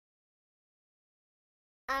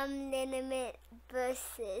Liniment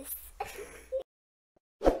versus.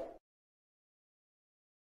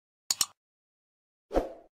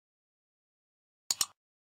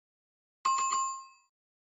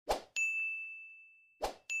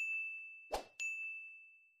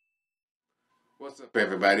 What's up,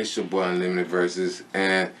 everybody? It's your boy Unlimited Versus,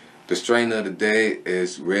 and the strain of the day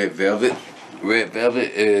is Red Velvet. Red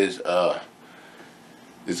Velvet is a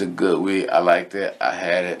good weed. I like that. I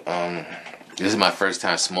had it. This is my first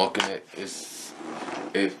time smoking it.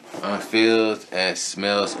 It feels and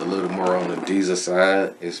smells a little more on the diesel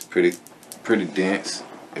side. It's pretty dense.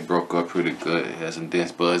 It broke up pretty good. It has some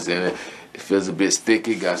dense buds in it. It feels a bit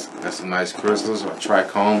sticky. Got some nice crystals or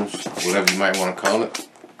trichomes, whatever you might want to call it.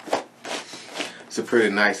 It's a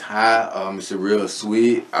pretty nice high. It's a real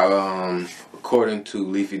sweet. According to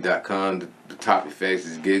leafy.com, the top effects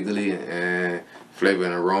is giggly and flavor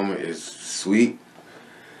and aroma is sweet.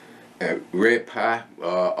 And Red Pie,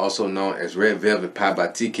 also known as Red Velvet Pie by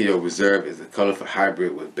TKO Reserve, is a colorful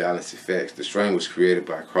hybrid with balanced effects. The strain was created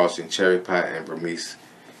by crossing cherry pie and Burmese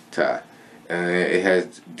tie. And it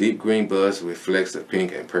has deep green buds with flecks of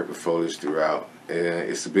pink and purple foliage throughout. And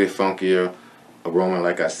it's a bit funkier aroma.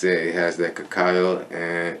 Like I said, it has that cacao,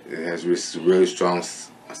 and it has really strong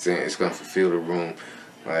scent. It's gonna fulfill the room.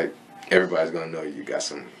 Like, everybody's gonna know you got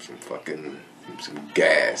some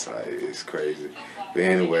gas. Like, it's crazy. But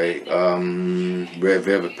anyway, Red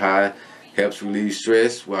Velvet Pie helps relieve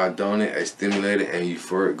stress while donating a stimulating and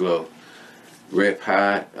euphoric glow. Red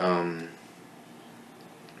Pie, I'm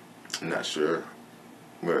not sure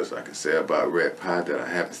what else I can say about Red Pie that I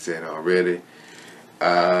haven't said already.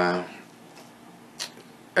 As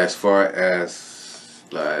far as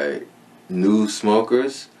like new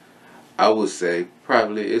smokers, I would say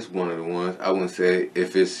probably it's one of the ones. I wouldn't say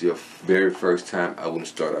if it's your very first time, I wouldn't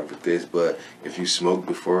start off with this. But if you smoked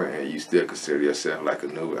before and you still consider yourself like a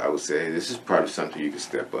noob, I would say this is probably something you can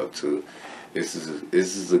step up to. This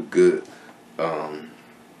is a good, I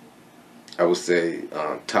would say,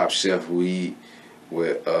 top shelf weed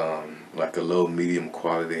with like a low medium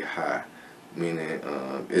quality high. Meaning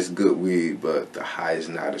it's good weed, but the high is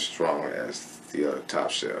not as strong as the other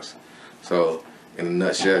top shelves. So in a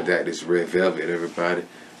nutshell, that is Red Velvet, everybody.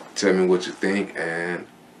 Tell me what you think, and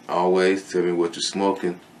always tell me what you're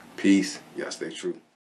smoking. Peace. Y'all stay true.